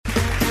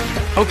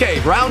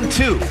Okay, round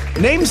two.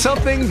 Name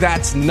something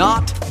that's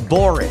not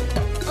boring.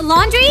 A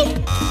laundry?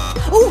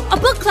 Ooh, a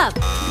book club.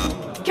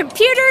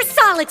 Computer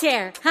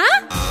solitaire,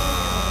 huh?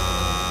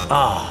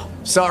 Ah,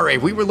 sorry,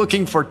 we were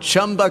looking for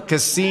Chumba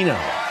Casino.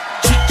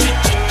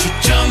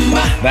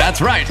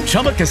 That's right,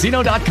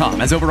 ChumbaCasino.com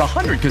has over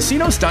 100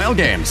 casino-style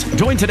games.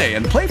 Join today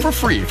and play for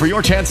free for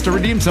your chance to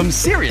redeem some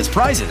serious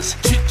prizes.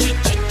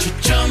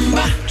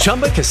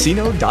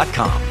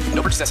 ChumbaCasino.com.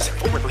 No purchase necessary.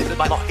 Void where prohibited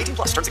by law. 18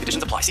 plus terms and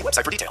conditions apply. See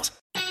website for details.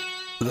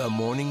 The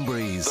Morning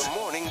Breeze. The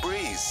Morning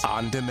Breeze.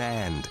 On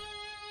demand.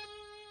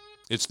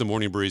 It's the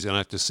Morning Breeze, and I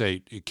have to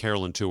say,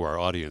 Carolyn, to our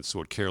audience,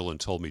 what Carolyn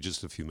told me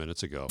just a few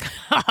minutes ago.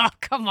 Oh,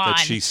 come on. That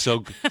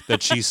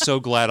she's so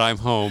glad I'm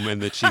home,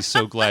 and that she's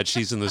so glad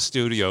she's in the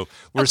studio.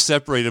 We're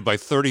separated by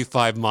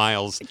 35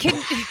 miles.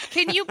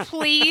 Can you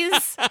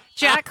please,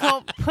 Jack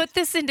Hope, put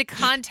this into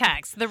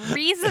context? The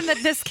reason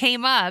that this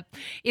came up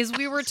is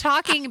we were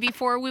talking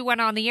before we went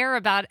on the air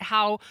about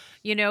how,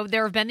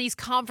 there have been these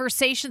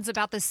conversations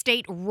about the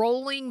state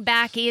rolling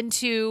back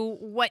into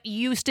what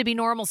used to be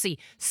normalcy.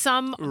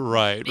 Some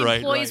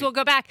employees will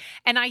go back.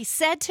 And I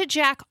said to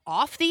Jack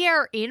off the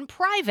air in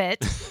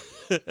private,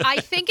 I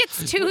think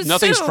it's too soon.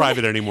 Nothing's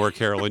private anymore,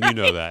 Carolyn. You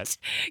know that.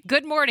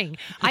 Good morning.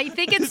 I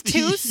think it's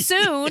too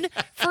soon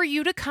for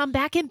you to come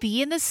back and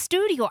be in the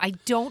studio. I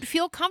don't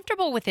feel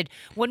comfortable with it.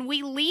 When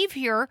we leave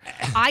here,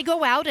 I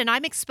go out and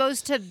I'm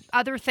exposed to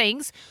other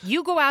things.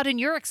 You go out and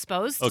you're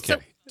exposed. Okay. So,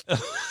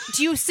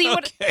 do you see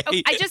what? Okay. Oh,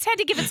 I just had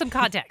to give it some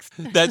context.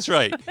 That's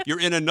right.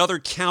 You're in another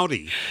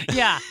county.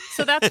 Yeah.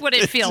 So that's what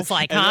it feels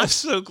like, and huh? I'm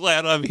so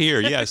glad I'm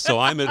here. Yeah. So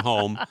I'm at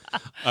home.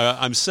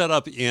 I'm set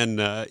up in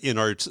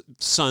our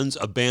son's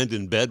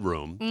abandoned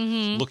bedroom,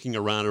 looking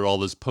around at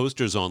all his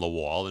posters on the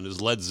wall, and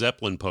his Led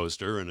Zeppelin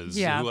poster, and his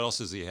who else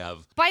does he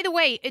have? By the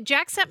way,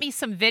 Jack sent me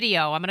some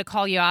video. I'm going to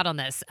call you out on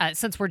this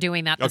since we're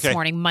doing that this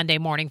morning, Monday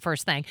morning,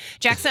 first thing.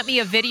 Jack sent me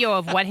a video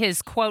of what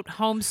his quote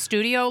home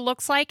studio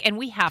looks like, and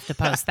we have to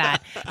post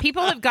that.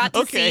 People have got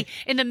to see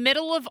in the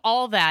middle of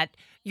all that,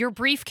 your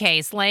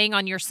briefcase laying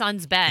on your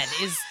son's bed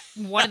is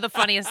one of the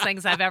funniest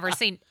things I've ever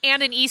seen.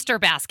 And an Easter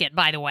basket,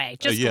 by the way,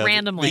 just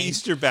randomly. The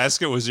Easter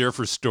basket was there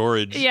for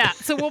storage. Yeah,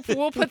 so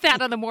we'll put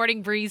that on the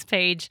Morning Breeze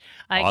page.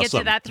 Awesome. Get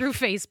to that through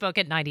Facebook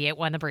at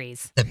 98.1 The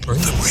Breeze. The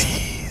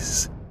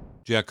Breeze.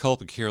 Jack Culp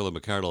and Carolyn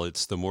McCardle,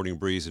 it's the Morning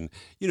Breeze. And,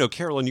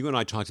 Carolyn, you and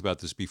I talked about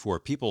this before.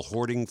 People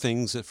hoarding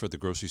things for the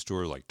grocery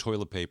store, like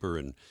toilet paper,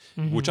 and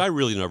which I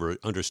really never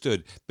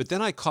understood. But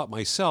then I caught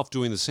myself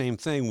doing the same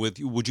thing with,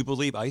 would you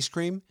believe, ice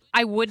cream?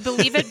 I would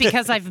believe it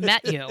because I've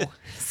met you.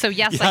 So,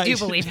 yes, I do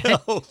believe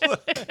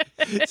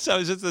it. So I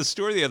was at the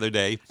store the other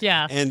day,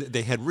 and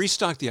they had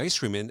restocked the ice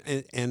cream.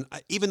 And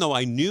even though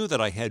I knew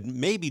that I had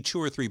maybe 2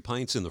 or 3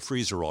 pints in the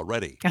freezer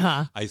already,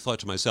 I thought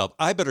to myself,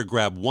 I better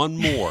grab one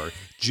more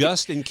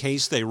just in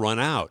case they run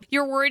out.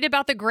 You're worried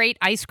about the great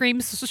ice cream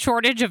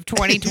shortage of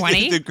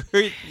 2020?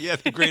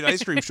 the great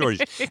ice cream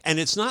shortage. And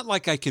it's not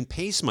like I can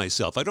pace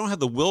myself. I don't have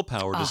the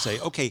willpower to say,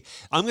 okay,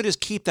 I'm going to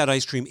keep that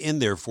ice cream in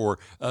there for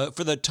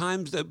the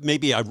times that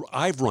maybe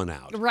I've run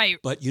out. Right.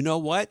 But you know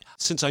what?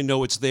 Since I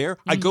know it's there,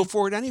 I go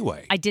for it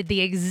anyway. I did the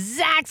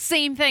exact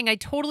same thing. I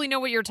totally know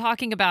what you're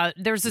talking about.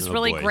 There's this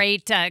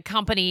great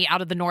company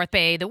out of the North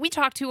Bay that we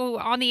talked to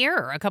on the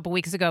air a couple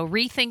weeks ago,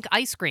 Rethink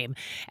Ice Cream.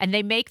 And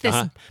they make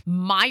this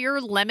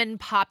Meyer lemon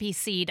poppy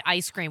seed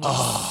ice cream, which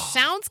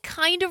sounds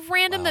kind of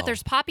random that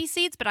there's poppy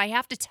seeds, but I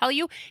have to tell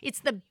you, it's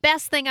the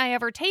best thing I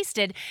ever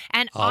tasted.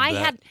 And I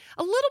had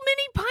a little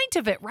mini pint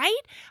of it, right?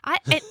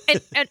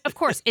 And of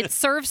course, it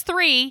serves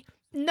 3.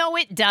 No,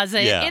 it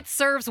doesn't. Yeah. It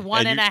serves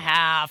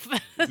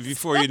 1.5.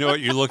 Before you know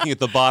it, you're looking at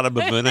the bottom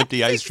of an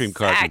empty ice cream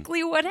carton.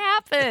 Exactly what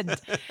happened.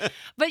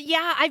 But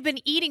yeah, I've been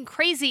eating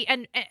crazy.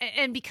 And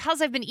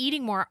because I've been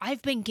eating more,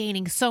 I've been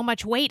gaining so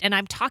much weight. And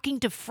I'm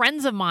talking to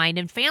friends of mine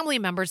and family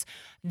members.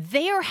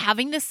 They are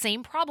having the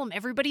same problem.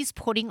 Everybody's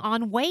putting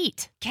on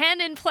weight.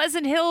 Ken in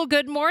Pleasant Hill,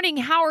 good morning.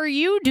 How are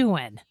you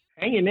doing?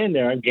 Hanging in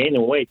there. I'm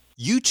gaining weight.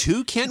 You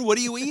too, Ken? What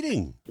are you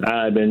eating?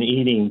 I've been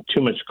eating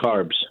too much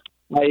carbs.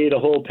 I ate a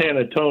whole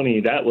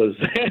panettone. That was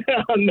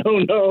a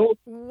no-no.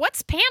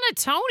 What's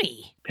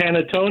panettone?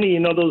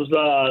 Panettone, those,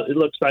 it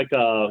looks like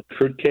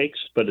fruit cakes,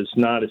 but it's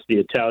not. It's the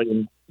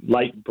Italian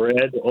light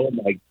bread. Oh,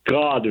 my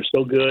God, they're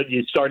so good.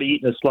 You start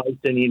eating a slice,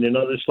 then eat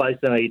another slice,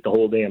 then I eat the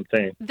whole damn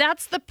thing.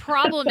 That's the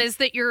problem is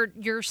that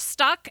you're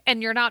stuck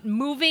and you're not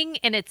moving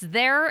and it's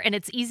there and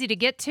it's easy to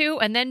get to.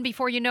 And then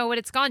before you know it,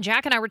 it's gone.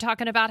 Jack and I were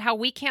talking about how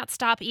we can't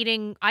stop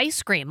eating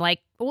ice cream. Like,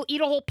 we'll eat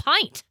a whole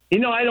pint.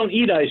 I don't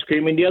eat ice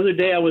cream, and the other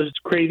day I was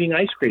craving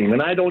ice cream,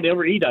 and I don't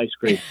ever eat ice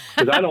cream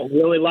because I don't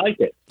really like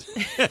it.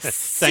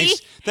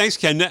 Thanks,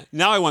 Ken.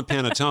 Now I want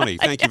panettone.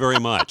 Thank you very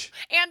much.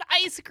 And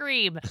ice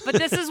cream. But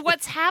this is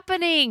what's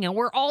happening. And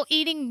we're all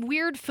eating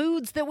weird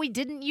foods that we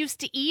didn't used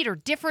to eat or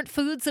different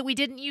foods that we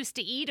didn't used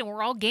to eat, and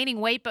we're all gaining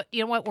weight. But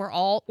you know what? We're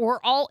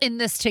all in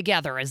this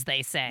together, as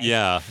they say.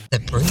 Yeah. The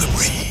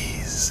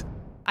Breeze.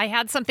 I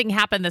had something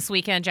happen this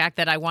weekend, Jack,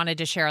 that I wanted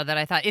to share that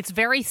I thought it's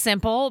very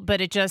simple, but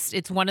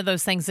it's one of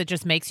those things that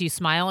just makes you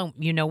smile. And,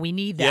 we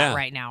need that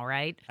right now,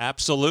 right?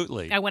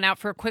 Absolutely. I went out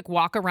for a quick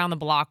walk around the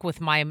block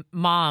with my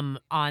mom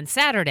on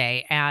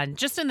Saturday and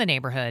just in the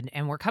neighborhood.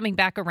 And we're coming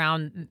back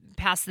around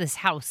past this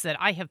house that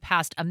I have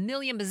passed a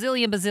million,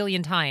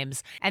 bazillion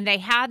times. And they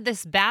had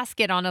this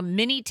basket on a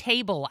mini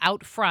table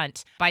out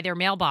front by their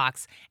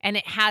mailbox, and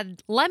it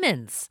had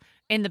lemons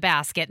in the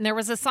basket. And there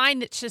was a sign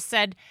that just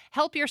said,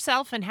 "Help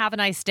yourself and have a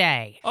nice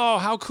day." Oh,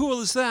 how cool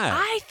is that?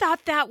 I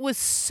thought that was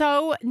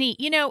so neat.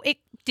 It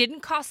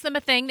didn't cost them a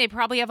thing. They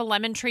probably have a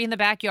lemon tree in the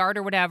backyard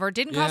or whatever.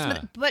 Didn't cost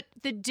them, but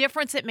the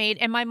difference it made.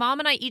 And my mom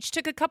and I each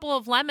took a couple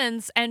of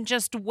lemons and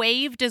just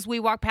waved as we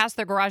walked past.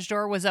 Their garage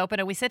door was open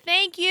and we said,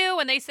 "Thank you."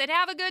 And they said,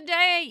 "Have a good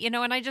day."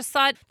 And I just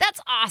thought,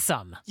 that's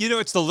awesome.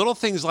 It's the little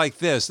things like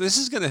this. This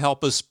is going to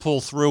help us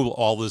pull through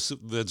all this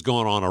that's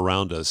going on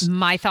around us.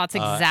 My thoughts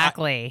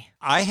exactly.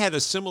 I had a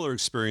similar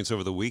experience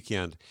over the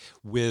weekend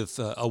with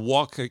a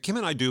walk. Kim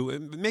and I do,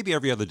 maybe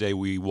every other day,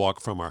 we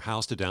walk from our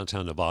house to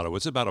downtown Novato.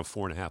 It's about a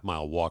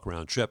 4.5-mile walk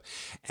round trip.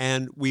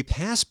 And we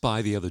passed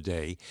by the other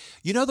day,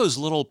 those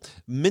little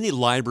mini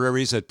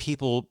libraries that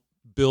people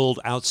build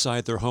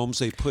outside their homes.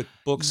 They put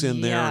books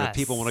in there, and if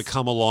people want to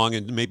come along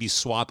and maybe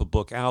swap a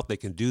book out, they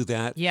can do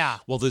that. Yeah.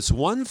 Well, this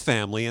one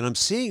family, and I'm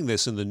seeing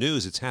this in the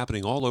news, it's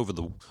happening all over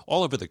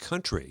the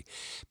country.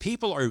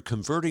 People are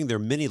converting their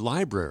mini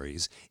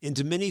libraries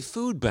into mini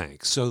food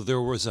banks. So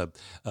there was a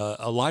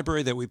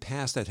library that we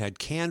passed that had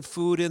canned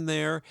food in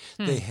there.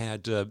 They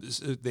had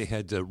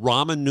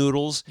ramen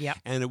noodles,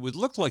 and it would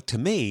look like to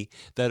me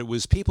that it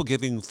was people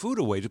giving food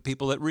away to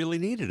people that really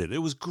needed it. It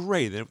was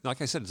great. And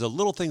like I said, it's the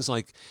little things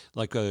like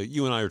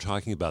you and I are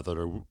talking about that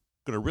are going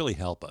to really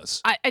help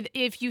us.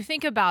 If you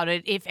think about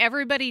it, if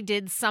everybody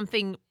did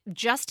something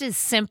just as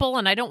simple,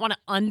 and I don't want to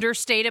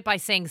understate it by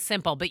saying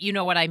simple, but you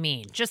know what I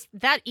mean, just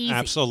that easy.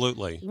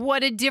 Absolutely.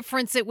 What a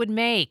difference it would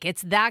make.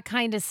 It's that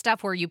kind of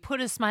stuff where you put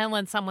a smile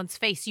on someone's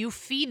face. You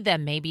feed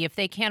them maybe if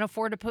they can't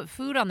afford to put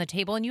food on the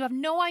table, and you have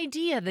no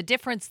idea the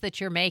difference that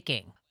you're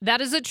making.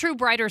 That is a true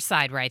brighter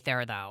side right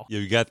there, though.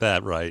 You got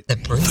that right. The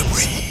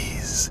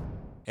Breeze.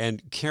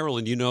 And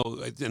Carolyn,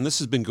 and this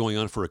has been going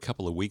on for a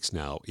couple of weeks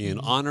now, in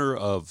honor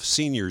of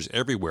seniors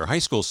everywhere, high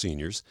school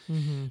seniors,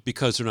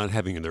 because they're not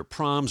having their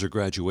proms or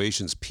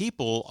graduations,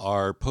 people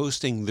are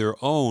posting their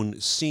own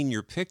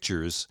senior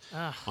pictures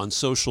on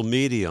social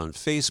media, on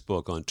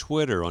Facebook, on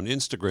Twitter, on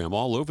Instagram,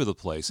 all over the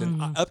place.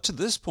 And up to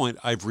this point,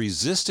 I've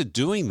resisted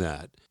doing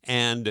that.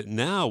 And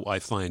now I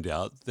find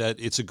out that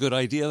it's a good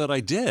idea that I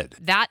did.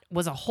 That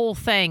was a whole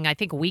thing, I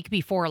think, a week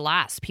before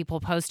last,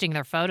 people posting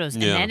their photos.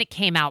 And then it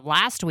came out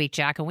last week,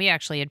 Jack, and we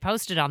actually had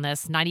posted on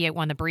this,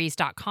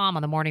 981thebreeze.com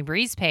on the Morning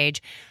Breeze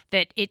page,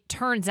 that it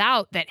turns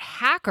out that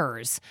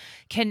hackers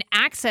can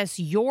access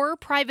your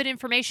private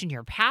information,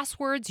 your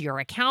passwords, your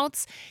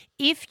accounts,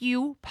 if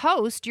you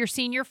post your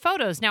senior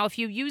photos. Now, if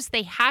you use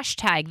the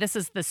hashtag, this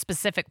is the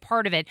specific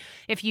part of it,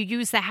 if you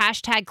use the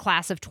hashtag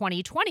class of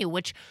 2020,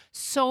 which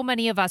so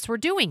many of us were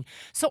doing.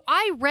 So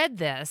I read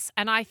this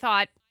and I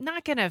thought,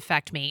 not going to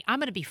affect me. I'm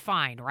going to be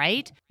fine,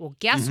 right? Well,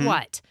 guess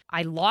what?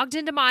 I logged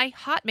into my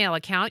Hotmail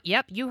account.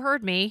 Yep, you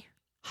heard me.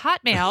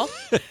 Hotmail.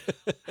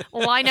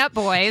 Line up,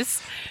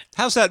 boys.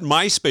 How's that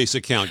MySpace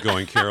account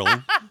going,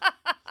 Carolyn?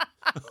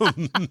 Oh,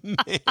 man.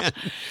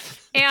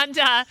 And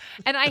I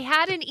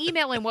had an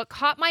email, and what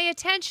caught my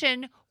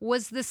attention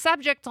was the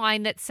subject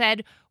line that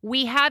said,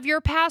 "We have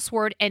your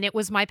password," and it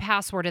was my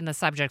password in the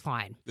subject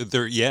line.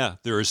 There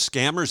are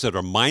scammers that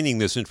are mining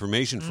this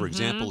information. For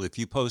example, if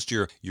you post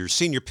your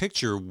senior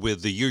picture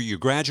with the year you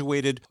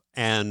graduated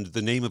and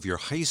the name of your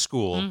high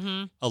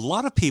school, a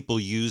lot of people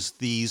use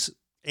these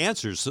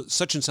answers,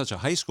 such and such a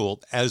high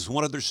school, as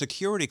one of their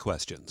security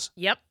questions.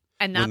 Yep.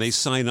 And when they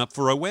sign up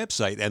for a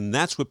website, and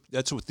that's what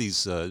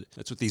these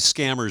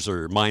scammers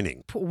are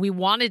mining. We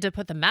wanted to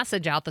put the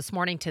message out this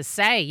morning to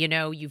say,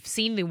 you've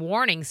seen the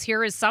warnings.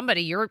 Here is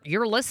somebody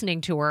you're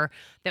listening to her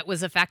that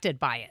was affected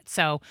by it.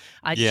 So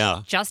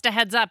just a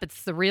heads up,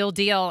 it's the real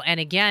deal. And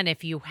again,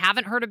 if you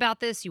haven't heard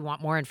about this, you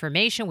want more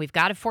information, we've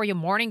got it for you.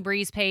 Morning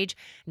Breeze page,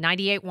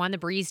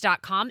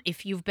 981thebreeze.com.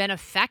 If you've been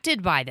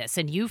affected by this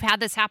and you've had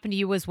this happen to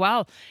you as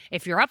well,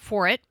 if you're up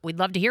for it, we'd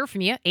love to hear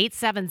from you.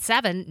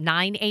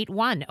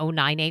 877-981-0981.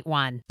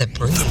 The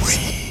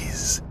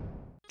Breeze.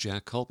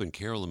 Jack Culp and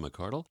Carolyn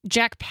McCardle.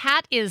 Jack,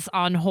 Pat is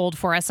on hold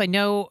for us. I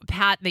know,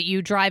 Pat, that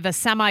you drive a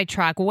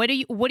semi-truck. What are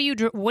you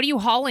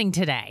hauling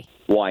today?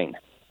 Wine.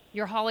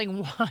 You're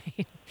hauling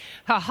wine,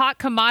 a hot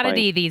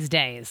commodity Wine. These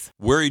days.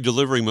 Where are you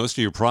delivering most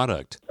of your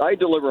product? I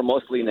deliver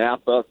mostly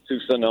Napa to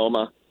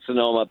Sonoma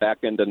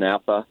back into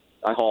Napa.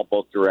 I haul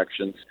both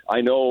directions.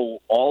 I know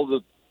all the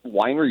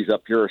wineries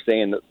up here are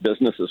saying that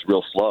business is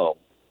real slow.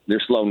 They're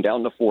slowing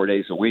down to 4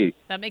 days a week.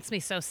 That makes me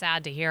so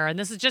sad to hear. And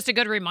this is just a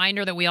good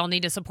reminder that we all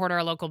need to support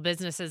our local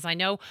businesses. I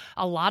know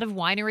a lot of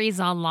wineries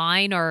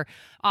online are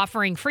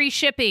offering free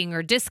shipping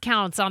or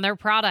discounts on their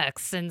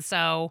products. And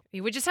so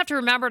we just have to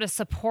remember to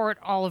support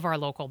all of our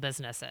local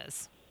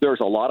businesses. There's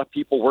a lot of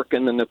people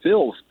working in the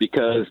fields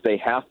because they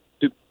have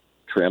to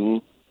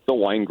trim the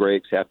wine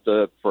grapes, have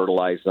to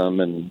fertilize them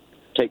and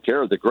take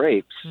care of the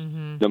grapes,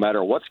 no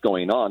matter what's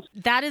going on.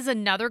 That is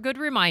another good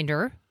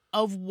reminder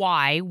of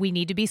why we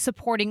need to be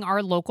supporting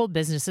our local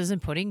businesses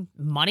and putting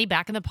money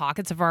back in the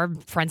pockets of our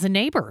friends and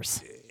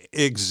neighbors.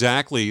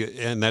 Exactly.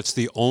 And that's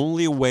the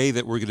only way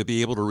that we're going to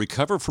be able to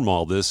recover from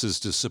all this is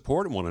to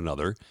support one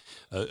another,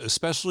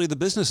 especially the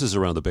businesses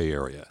around the Bay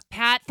Area.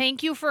 Pat,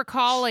 thank you for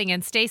calling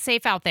and stay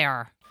safe out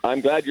there. I'm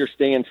glad you're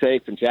staying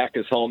safe and Jack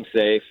is home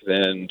safe.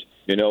 And,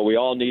 we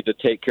all need to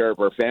take care of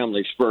our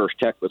families first,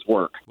 heck with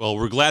work. Well,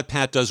 we're glad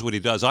Pat does what he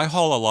does. I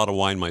haul a lot of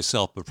wine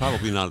myself, but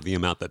probably not the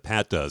amount that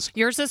Pat does.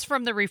 Yours is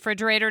from the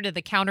refrigerator to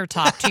the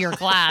countertop to your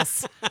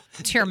glass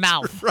to your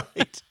mouth.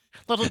 Right.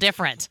 Little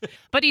different.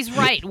 But he's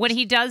right. When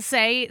he does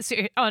say,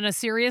 on a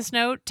serious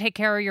note, take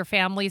care of your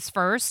families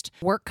first,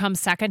 work comes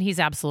second, he's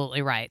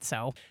absolutely right.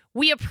 So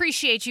we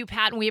appreciate you,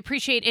 Pat, and we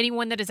appreciate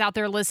anyone that is out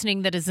there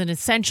listening that is an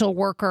essential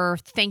worker.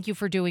 Thank you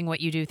for doing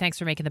what you do. Thanks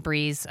for making The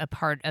Breeze a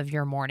part of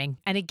your morning.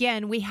 And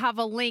again, we have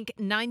a link,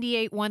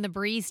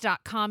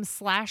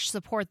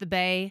 981thebreeze.com/support the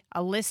Bay,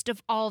 a list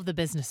of all of the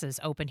businesses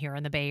open here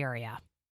in the Bay Area.